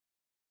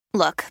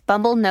Look,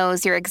 Bumble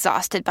knows you're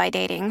exhausted by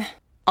dating.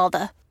 All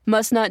the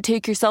must not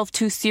take yourself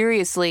too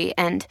seriously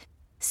and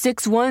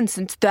 6'1"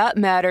 since that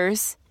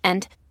matters.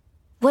 And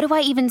what do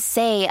I even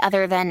say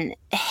other than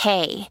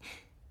hey?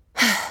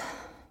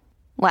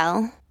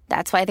 Well,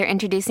 that's why they're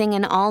introducing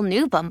an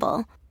all-new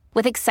Bumble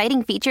with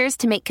exciting features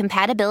to make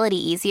compatibility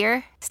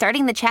easier,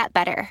 starting the chat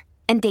better,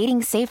 and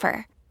dating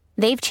safer.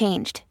 They've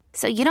changed,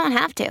 so you don't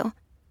have to.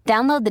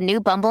 Download the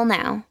new Bumble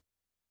now.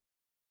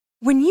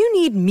 When you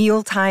need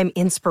mealtime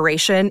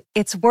inspiration,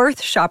 it's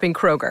worth shopping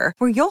Kroger,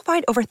 where you'll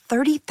find over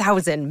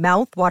 30,000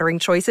 mouth-watering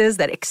choices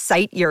that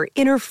excite your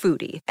inner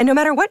foodie. And no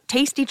matter what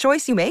tasty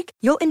choice you make,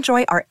 you'll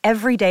enjoy our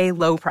everyday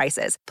low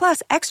prices,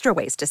 plus extra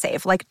ways to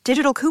save, like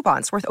digital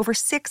coupons worth over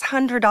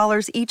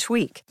 $600 each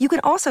week. You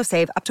can also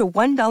save up to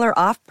 $1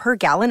 off per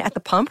gallon at the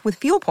pump with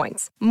fuel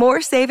points.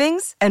 More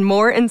savings and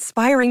more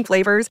inspiring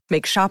flavors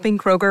make shopping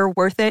Kroger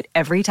worth it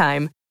every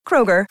time.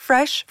 Kroger,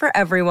 fresh for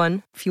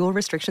everyone. Fuel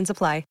restrictions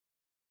apply.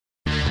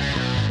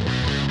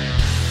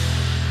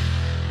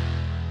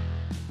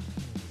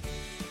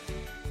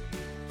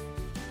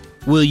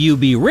 Will you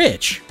be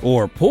rich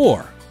or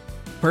poor?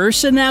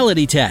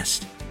 Personality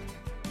test.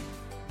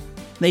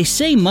 They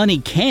say money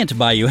can't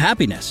buy you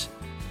happiness,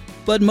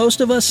 but most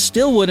of us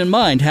still wouldn't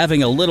mind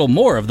having a little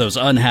more of those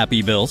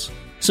unhappy bills.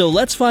 So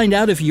let's find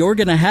out if you're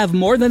going to have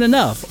more than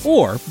enough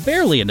or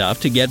barely enough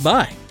to get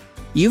by.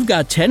 You've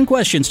got 10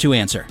 questions to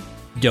answer.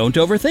 Don't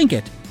overthink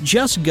it.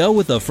 Just go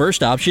with the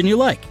first option you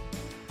like.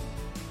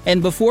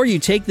 And before you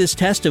take this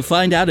test to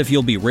find out if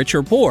you'll be rich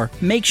or poor,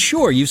 make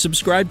sure you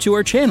subscribe to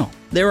our channel.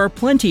 There are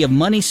plenty of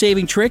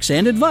money-saving tricks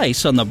and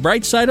advice on the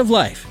bright side of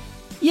life.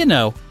 You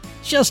know,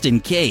 just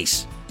in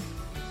case.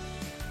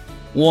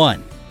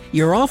 1.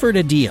 You're offered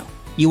a deal.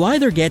 You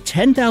either get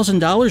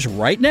 $10,000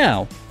 right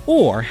now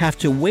or have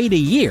to wait a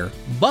year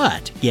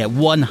but get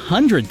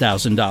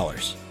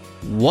 $100,000.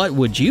 What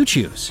would you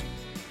choose?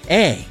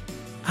 A.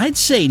 I'd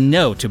say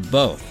no to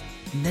both.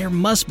 There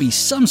must be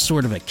some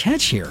sort of a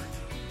catch here.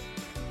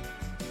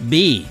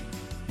 B.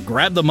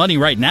 Grab the money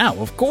right now,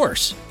 of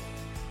course.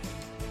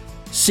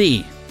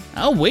 C.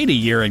 I'll wait a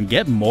year and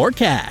get more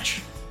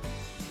cash.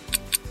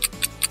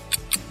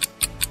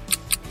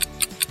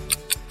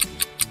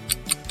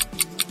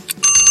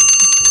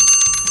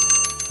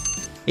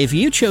 If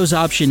you chose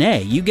option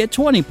A, you get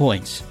 20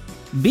 points.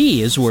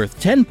 B is worth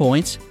 10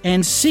 points,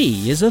 and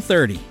C is a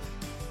 30.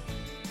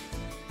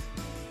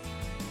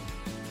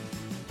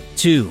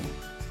 2.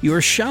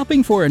 You're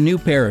shopping for a new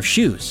pair of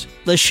shoes.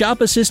 The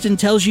shop assistant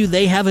tells you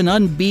they have an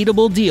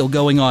unbeatable deal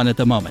going on at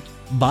the moment.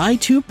 Buy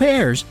 2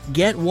 pairs,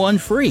 get 1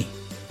 free.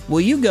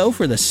 Will you go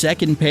for the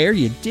second pair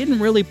you didn't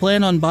really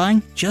plan on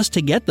buying just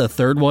to get the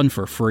third one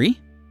for free?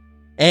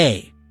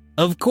 A.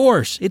 Of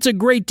course, it's a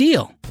great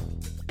deal.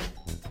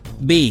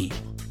 B.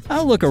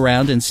 I'll look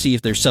around and see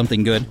if there's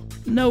something good.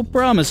 No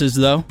promises,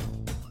 though.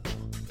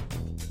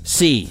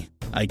 C.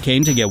 I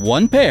came to get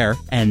 1 pair,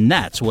 and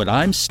that's what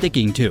I'm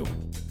sticking to.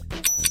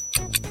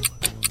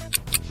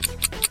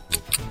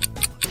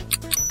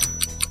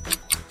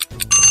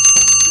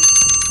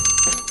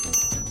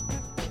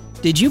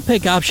 Did you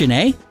pick option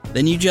A?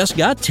 Then you just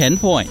got 10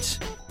 points.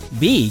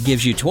 B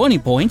gives you 20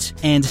 points,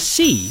 and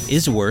C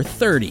is worth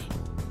 30.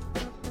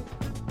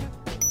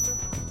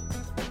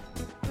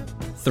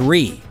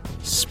 3.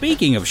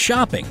 Speaking of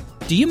shopping,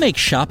 do you make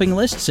shopping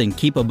lists and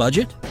keep a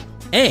budget?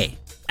 A.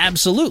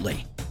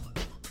 Absolutely.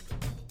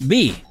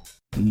 B.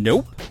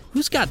 Nope.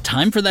 Who's got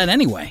time for that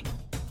anyway?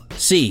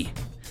 C.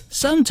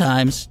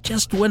 Sometimes,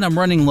 just when I'm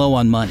running low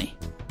on money.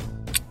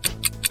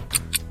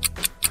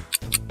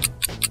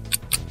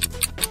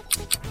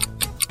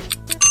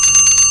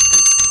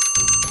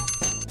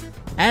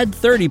 Add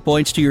 30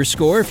 points to your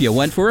score if you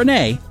went for an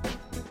A,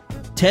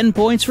 10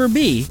 points for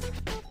B,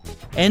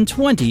 and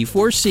 20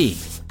 for C.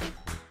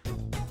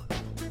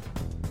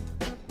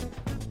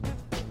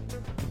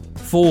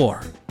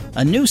 4.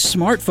 A new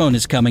smartphone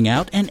is coming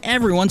out and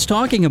everyone's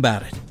talking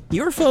about it.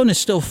 Your phone is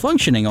still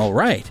functioning all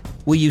right.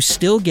 Will you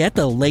still get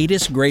the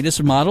latest,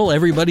 greatest model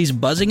everybody's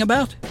buzzing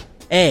about?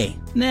 A.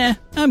 Nah,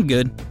 I'm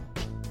good.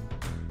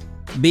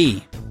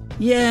 B.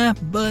 Yeah,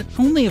 but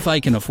only if I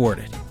can afford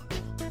it.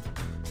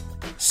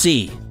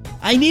 C.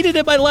 I need it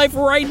in my life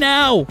right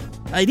now.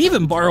 I'd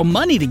even borrow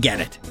money to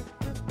get it.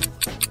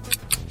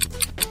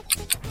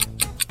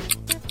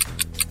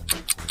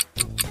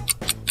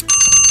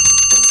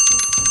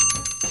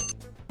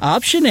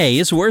 Option A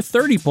is worth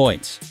 30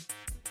 points.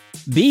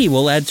 B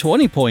will add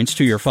 20 points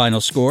to your final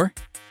score.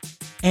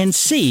 And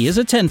C is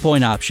a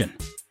 10-point option.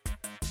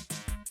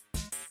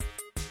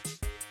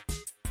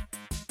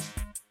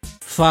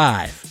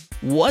 5.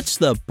 What's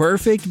the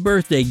perfect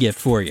birthday gift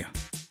for you?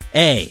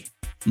 A.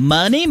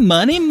 Money,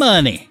 money,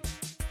 money.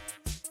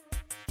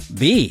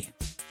 B.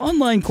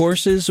 Online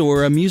courses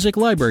or a music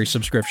library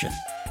subscription.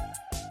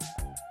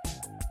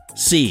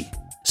 C.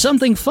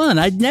 Something fun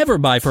I'd never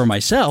buy for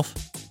myself.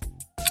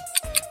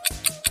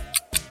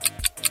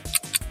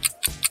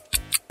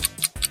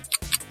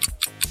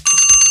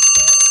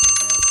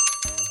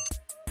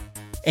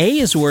 A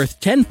is worth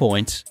 10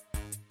 points.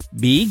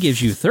 B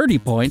gives you 30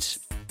 points.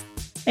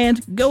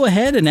 And go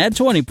ahead and add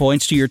 20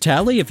 points to your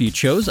tally if you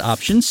chose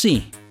option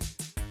C.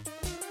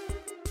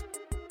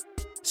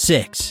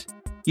 6.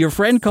 Your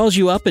friend calls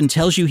you up and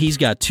tells you he's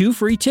got 2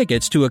 free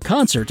tickets to a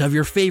concert of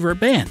your favorite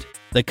band.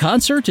 The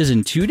concert is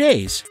in 2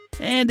 days,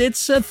 and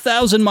it's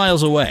 1,000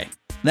 miles away.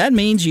 That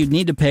means you'd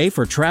need to pay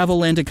for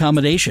travel and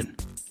accommodation.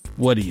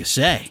 What do you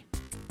say?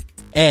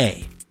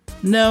 A.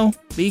 No,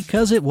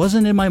 because it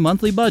wasn't in my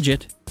monthly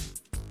budget.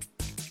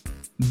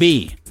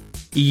 B.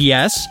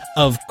 Yes,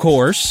 of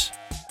course.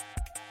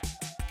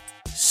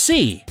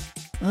 C.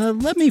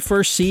 Let me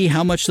first see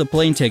how much the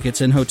plane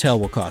tickets and hotel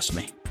will cost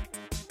me.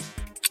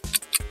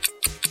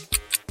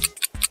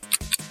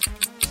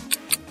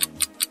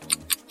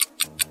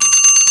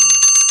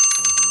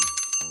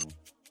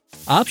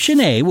 Option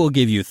A will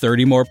give you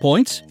 30 more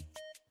points,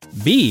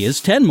 B is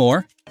 10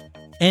 more,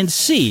 and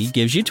C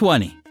gives you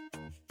 20.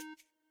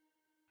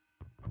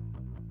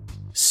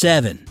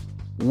 7.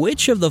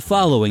 Which of the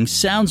following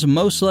sounds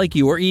most like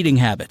your eating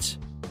habits?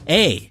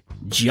 A.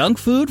 Junk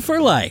food for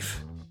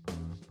life.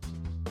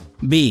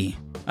 B.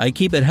 I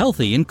keep it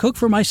healthy and cook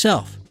for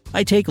myself.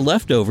 I take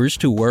leftovers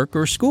to work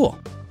or school.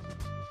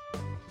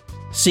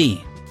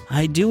 C.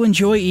 I do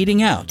enjoy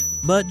eating out,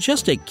 but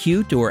just at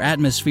cute or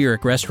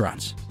atmospheric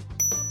restaurants.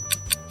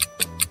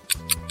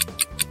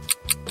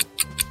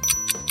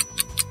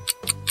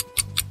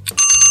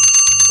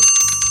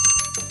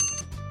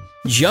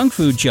 Junk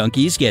food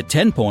junkies get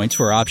 10 points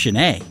for option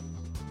A.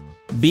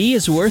 B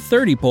is worth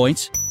 30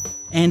 points,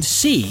 and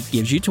C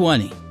gives you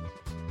 20.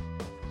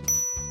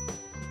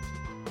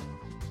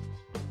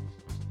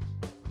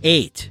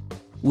 8.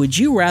 Would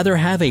you rather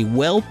have a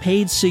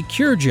well-paid,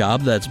 secure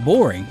job that's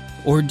boring,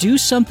 or do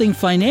something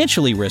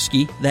financially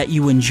risky that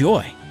you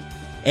enjoy?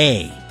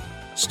 A.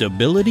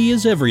 Stability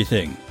is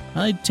everything.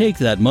 I'd take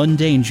that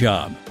mundane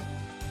job.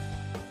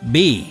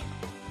 B.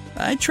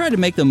 I'd try to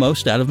make the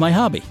most out of my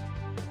hobby.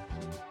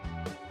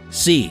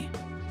 C.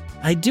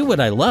 I do what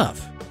I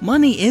love.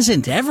 Money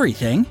isn't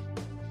everything.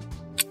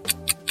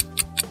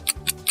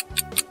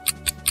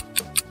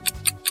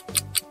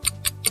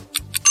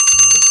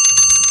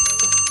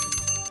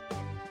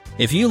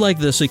 If you like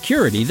the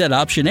security that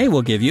option A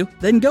will give you,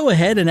 then go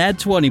ahead and add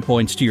 20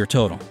 points to your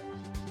total.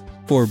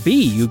 For B,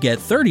 you get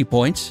 30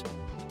 points,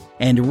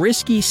 and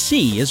risky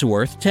C is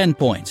worth 10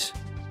 points.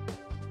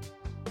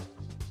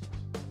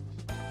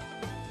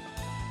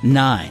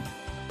 9.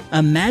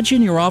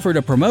 Imagine you're offered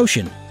a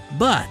promotion,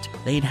 but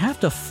they'd have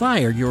to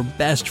fire your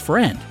best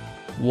friend.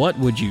 What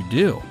would you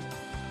do?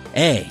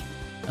 A.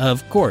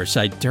 Of course,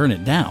 I'd turn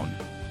it down.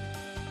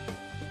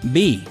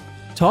 B.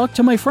 Talk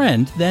to my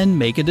friend, then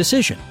make a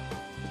decision.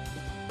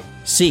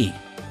 C.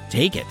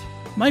 Take it.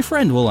 My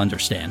friend will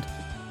understand.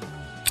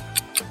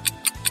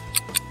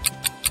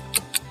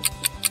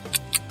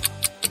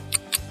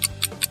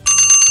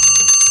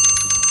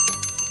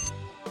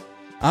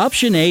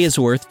 Option A is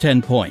worth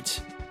 10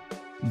 points.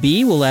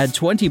 B will add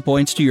 20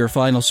 points to your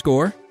final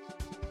score,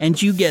 and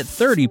you get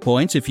 30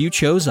 points if you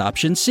chose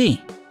option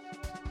C.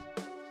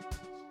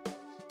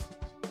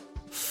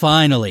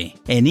 Finally,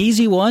 an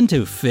easy one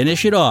to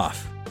finish it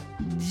off.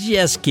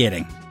 Just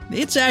kidding.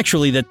 It's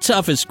actually the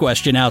toughest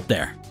question out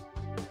there.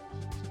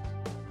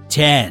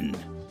 10.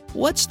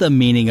 What's the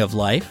meaning of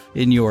life,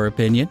 in your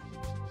opinion?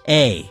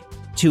 A.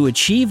 To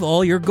achieve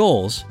all your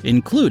goals,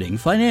 including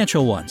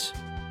financial ones.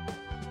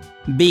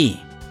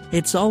 B.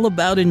 It's all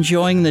about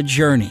enjoying the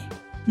journey,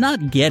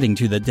 not getting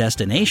to the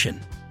destination.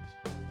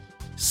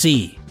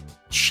 C.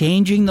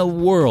 Changing the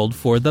world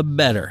for the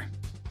better.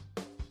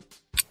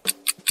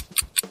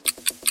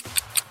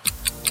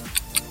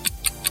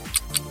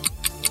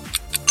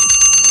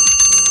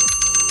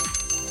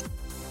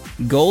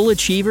 Goal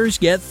achievers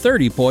get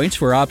 30 points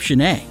for option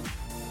A.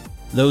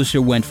 Those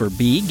who went for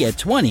B get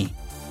 20,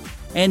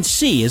 and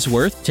C is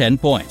worth 10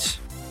 points.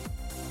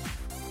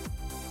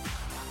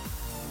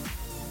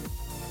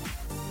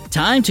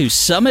 Time to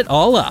sum it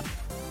all up.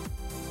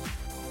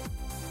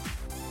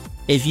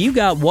 If you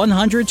got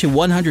 100 to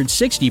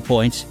 160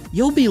 points,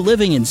 you'll be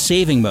living in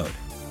saving mode.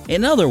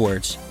 In other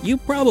words, you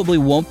probably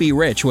won't be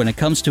rich when it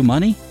comes to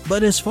money,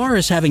 but as far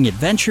as having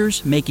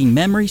adventures, making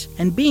memories,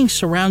 and being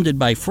surrounded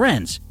by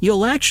friends,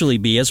 you'll actually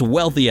be as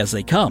wealthy as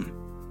they come.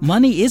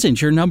 Money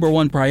isn't your number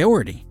one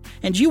priority,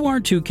 and you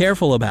aren't too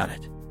careful about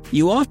it.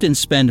 You often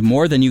spend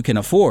more than you can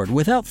afford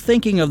without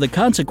thinking of the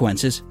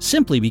consequences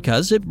simply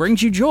because it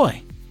brings you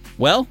joy.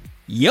 Well,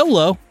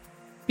 YOLO!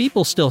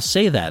 People still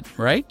say that,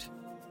 right?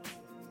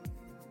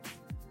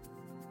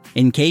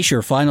 In case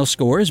your final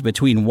score is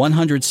between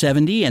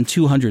 170 and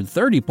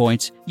 230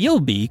 points, you'll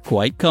be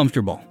quite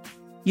comfortable.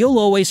 You'll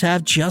always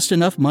have just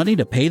enough money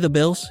to pay the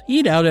bills,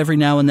 eat out every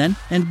now and then,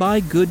 and buy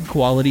good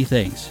quality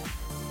things.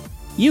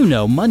 You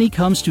know money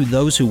comes to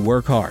those who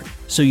work hard,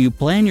 so you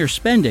plan your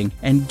spending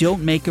and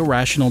don't make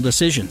irrational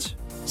decisions.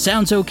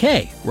 Sounds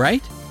okay,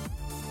 right?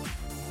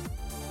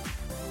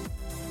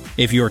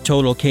 If your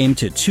total came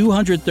to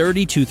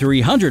 230 to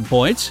 300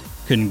 points,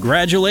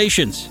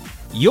 congratulations!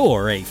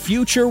 You're a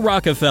future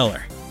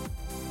Rockefeller.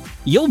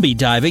 You'll be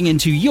diving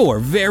into your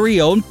very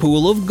own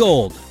pool of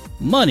gold.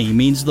 Money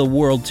means the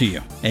world to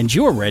you, and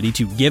you're ready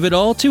to give it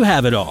all to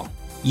have it all.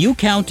 You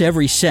count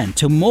every cent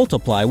to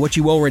multiply what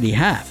you already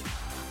have.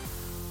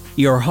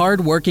 You're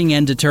hardworking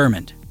and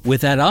determined, with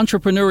that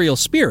entrepreneurial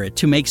spirit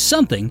to make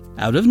something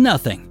out of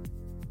nothing.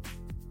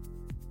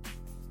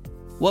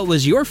 What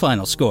was your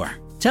final score?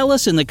 Tell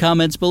us in the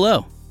comments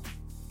below.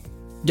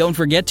 Don't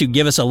forget to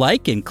give us a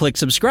like and click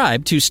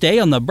subscribe to stay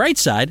on the bright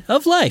side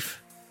of life.